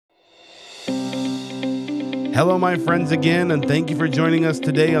Hello, my friends, again, and thank you for joining us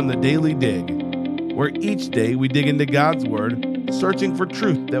today on the Daily Dig, where each day we dig into God's Word, searching for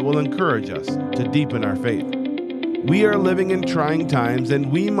truth that will encourage us to deepen our faith. We are living in trying times,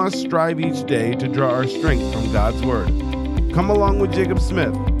 and we must strive each day to draw our strength from God's Word. Come along with Jacob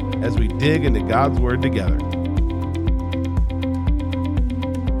Smith as we dig into God's Word together.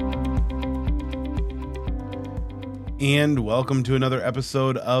 And welcome to another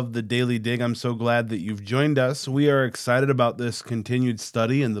episode of the Daily Dig. I'm so glad that you've joined us. We are excited about this continued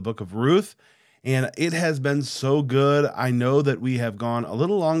study in the book of Ruth, and it has been so good. I know that we have gone a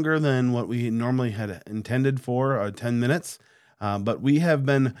little longer than what we normally had intended for, 10 minutes, but we have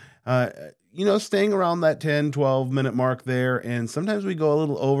been, staying around that 10, 12-minute mark there, and sometimes we go a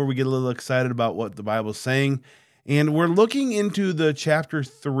little over. We get a little excited about what the Bible's saying, and we're looking into the chapter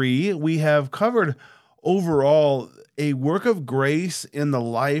 3. We have covered overall a work of grace in the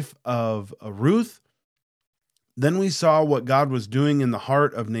life of Ruth. Then we saw what God was doing in the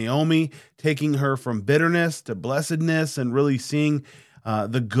heart of Naomi, taking her from bitterness to blessedness and really seeing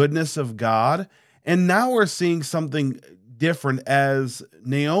the goodness of God. And now we're seeing something different as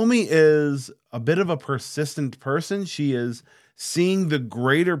Naomi is a bit of a persistent person. She is seeing the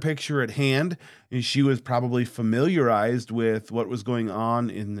greater picture at hand. And she was probably familiarized with what was going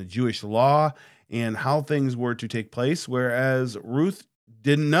on in the Jewish law and how things were to take place, whereas Ruth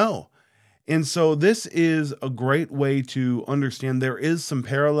didn't know. And so this is a great way to understand there is some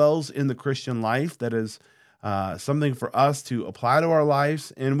parallels in the Christian life that is something for us to apply to our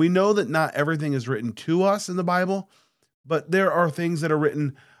lives. And we know that not everything is written to us in the Bible, but there are things that are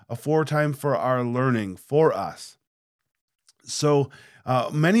written aforetime for our learning for us. So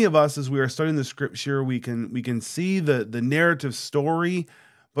many of us, as we are studying the scripture, we can see the narrative story,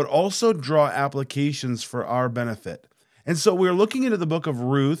 but also draw applications for our benefit. And so we're looking into the book of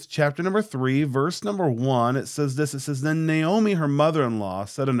Ruth, chapter number 3, verse number 1. It says this, it says, "Then Naomi, her mother-in-law,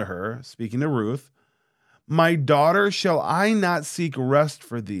 said unto her," speaking to Ruth, "My daughter, shall I not seek rest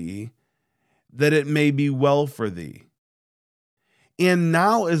for thee, that it may be well for thee? And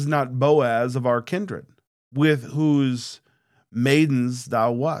now is not Boaz of our kindred, with whose maidens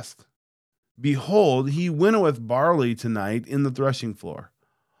thou wast? Behold, he winnoweth barley tonight in the threshing floor.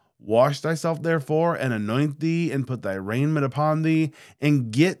 Wash thyself therefore, and anoint thee, and put thy raiment upon thee,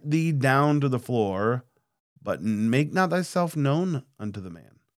 and get thee down to the floor, but make not thyself known unto the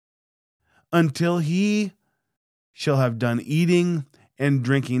man, until he shall have done eating and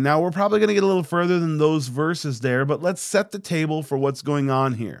drinking." Now, we're probably going to get a little further than those verses there, but let's set the table for what's going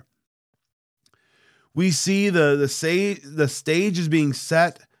on here. We see the stage is being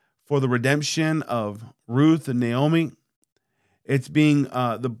set for the redemption of Ruth and Naomi. It's being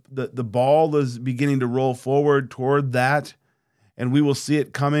the ball is beginning to roll forward toward that, and we will see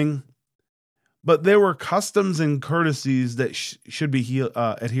it coming. But there were customs and courtesies that should be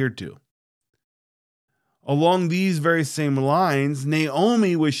adhered to. Along these very same lines,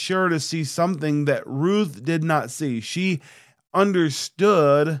 Naomi was sure to see something that Ruth did not see. She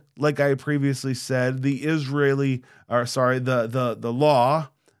understood, like I previously said, the law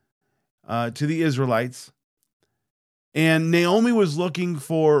to the Israelites. And Naomi was looking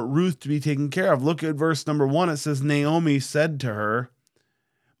for Ruth to be taken care of. Look at verse number 1. It says, Naomi said to her,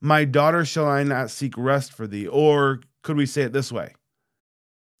 "My daughter, shall I not seek rest for thee?" Or could we say it this way?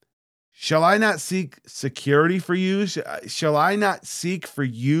 Shall I not seek security for you? Shall I not seek for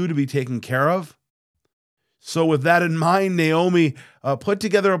you to be taken care of? So with that in mind, Naomi put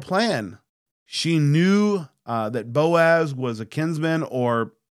together a plan. She knew that Boaz was a kinsman,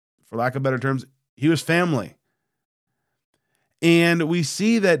 or for lack of better terms, he was family. And we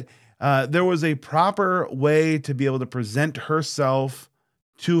see that there was a proper way to be able to present herself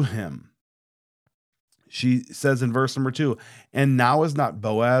to him. She says in verse number 2, "And now is not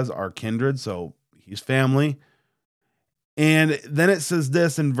Boaz our kindred," so he's family. And then it says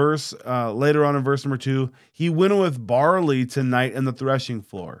this in later on in verse number 2, "He winnoweth barley tonight in the threshing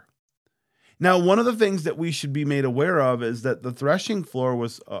floor." Now, one of the things that we should be made aware of is that the threshing floor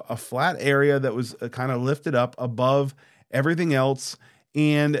was a flat area that was kind of lifted up above everything else.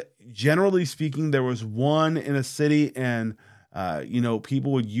 And generally speaking, there was one in a city, and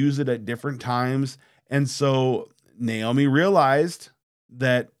people would use it at different times. And so Naomi realized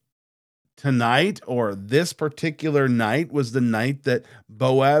that tonight, or this particular night, was the night that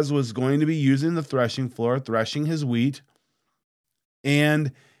Boaz was going to be using the threshing floor, threshing his wheat.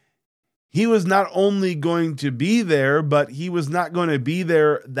 And he was not only going to be there, but he was not going to be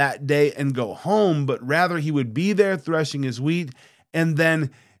there that day and go home, but rather he would be there threshing his wheat, and then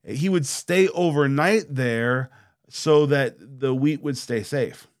he would stay overnight there so that the wheat would stay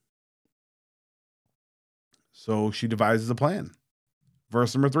safe. So she devises a plan.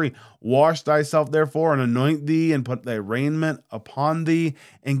 Verse number 3, wash thyself therefore and anoint thee and put thy raiment upon thee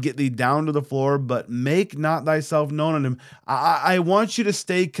and get thee down to the floor, but make not thyself known unto him. I want you to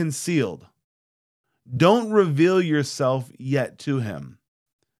stay concealed. Don't reveal yourself yet to him.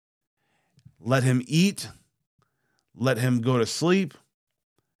 Let him eat. Let him go to sleep.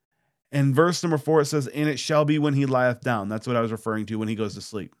 And verse number 4, it says, and it shall be when he lieth down. That's what I was referring to when he goes to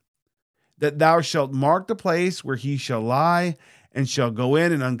sleep. That thou shalt mark the place where he shall lie, and shall go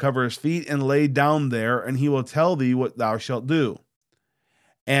in and uncover his feet and lay down there, and he will tell thee what thou shalt do.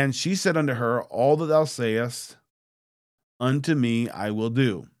 And she said unto her, all that thou sayest unto me I will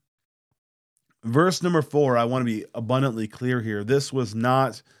do. Verse number 4, I want to be abundantly clear here. This was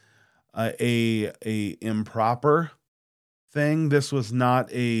not a improper thing. This was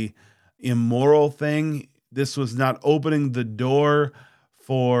not a immoral thing. This was not opening the door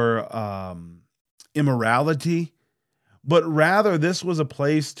for immorality, but rather this was a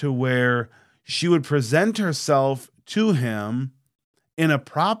place to where she would present herself to him in a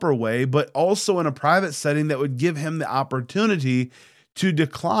proper way, but also in a private setting that would give him the opportunity to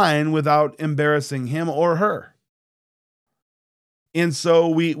decline without embarrassing him or her. And so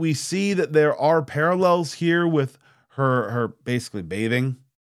we see that there are parallels here with her basically bathing,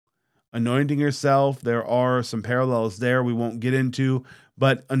 anointing herself. There are some parallels there we won't get into,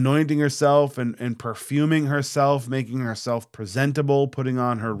 but anointing herself and perfuming herself, making herself presentable, putting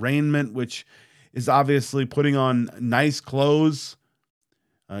on her raiment, which is obviously putting on nice clothes,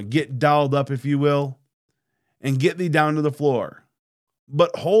 get dolled up, if you will, and get thee down to the floor.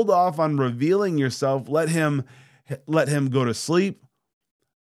 But hold off on revealing yourself. Let him go to sleep,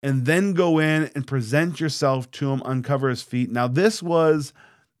 and then go in and present yourself to him, uncover his feet. Now, this was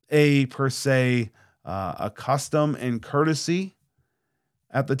a custom and courtesy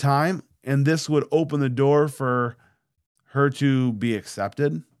at the time, and this would open the door for her to be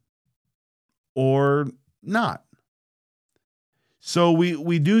accepted or not. So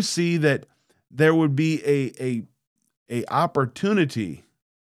we do see that there would be a opportunity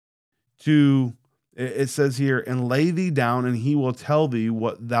to, it says here, and lay thee down, and he will tell thee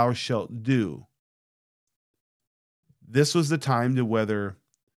what thou shalt do. This was the time to whether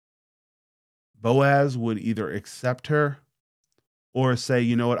Boaz would either accept her or say,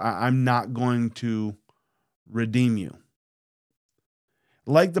 you know what, I'm not going to redeem you.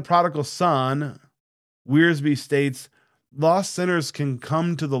 Like the prodigal son, Wiersbe states, lost sinners can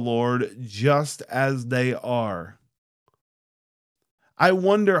come to the Lord just as they are. I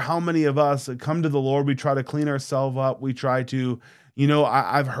wonder how many of us come to the Lord, we try to clean ourselves up. We try to,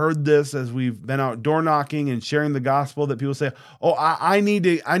 I've heard this as we've been out door knocking and sharing the gospel, that people say, oh, I need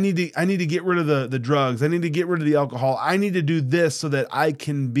to get rid of the drugs. I need to get rid of the alcohol. I need to do this so that I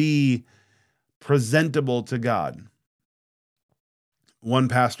can be presentable to God. One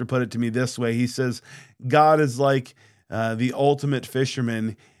pastor put it to me this way. He says, God is like the ultimate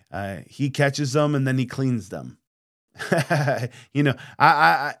fisherman. He catches them and then he cleans them.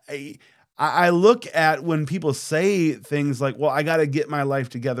 I look at when people say things like, well, I got to get my life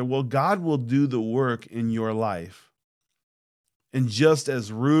together. Well, God will do the work in your life. And just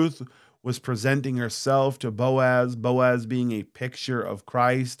as Ruth was presenting herself to Boaz, Boaz being a picture of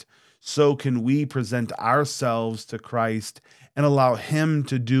Christ, so can we present ourselves to Christ and allow him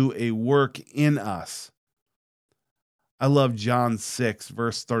to do a work in us. I love John 6,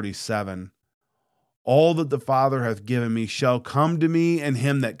 verse 37. All that the Father hath given me shall come to me, and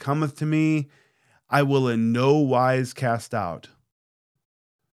him that cometh to me I will in no wise cast out.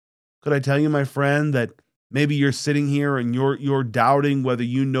 Could I tell you, my friend, that maybe you're sitting here and you're doubting whether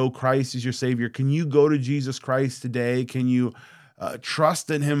you know Christ is your Savior? Can you go to Jesus Christ today? Can you trust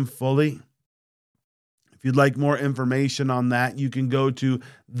in him fully? If you'd like more information on that, you can go to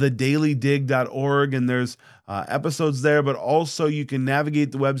thedailydig.org, and there's episodes there, but also you can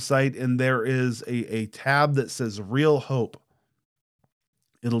navigate the website, and there is a tab that says Real Hope.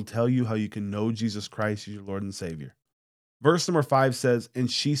 It'll tell you how you can know Jesus Christ as your Lord and Savior. Verse number 5 says, and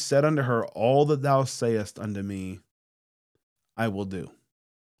she said unto her, all that thou sayest unto me, I will do.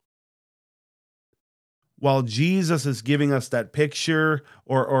 While Jesus is giving us that picture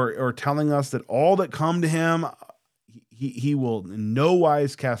or telling us that all that come to him, he will in no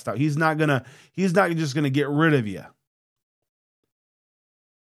wise cast out. He's not just gonna get rid of you.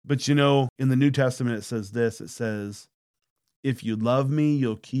 But in the New Testament, it says this, it says, if you love me,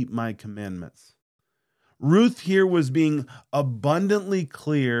 you'll keep my commandments. Ruth here was being abundantly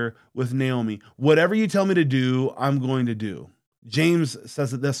clear with Naomi. Whatever you tell me to do, I'm going to do. James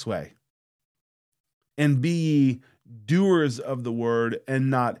says it this way. And be ye doers of the word and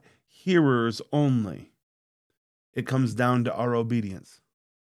not hearers only. It comes down to our obedience.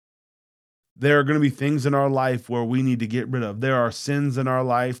 There are going to be things in our life where we need to get rid of. There are sins in our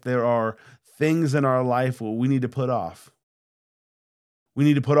life. There are things in our life where we need to put off. We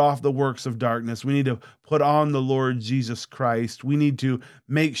need to put off the works of darkness. We need to put on the Lord Jesus Christ. We need to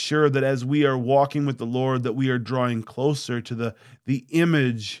make sure that as we are walking with the Lord, that we are drawing closer to the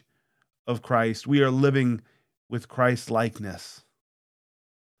image of Christ. We are living with Christ likeness.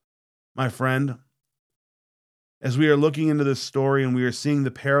 My friend, as we are looking into this story and we are seeing the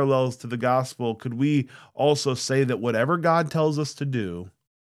parallels to the gospel, could we also say that whatever God tells us to do,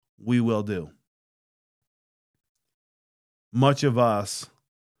 we will do? Much of us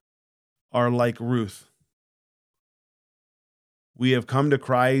are like Ruth. We have come to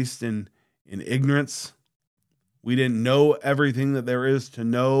Christ in ignorance. We didn't know everything that there is to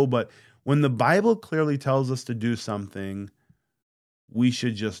know, but when the Bible clearly tells us to do something, we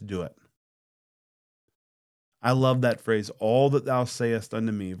should just do it. I love that phrase, all that thou sayest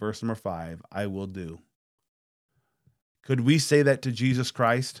unto me, verse number 5, I will do. Could we say that to Jesus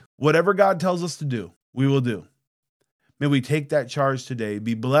Christ? Whatever God tells us to do, we will do. May we take that charge today.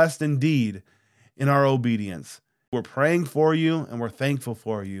 Be blessed indeed in our obedience. We're praying for you and we're thankful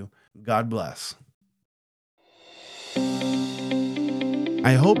for you. God bless.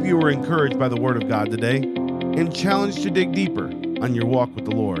 I hope you were encouraged by the Word of God today and challenged to dig deeper on your walk with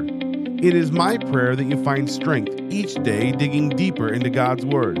the Lord. It is my prayer that you find strength each day digging deeper into God's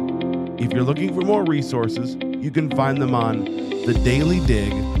Word. If you're looking for more resources, you can find them on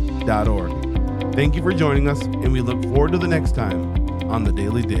thedailydig.org. Thank you for joining us, and we look forward to the next time on The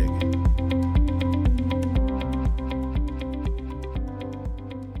Daily Dig.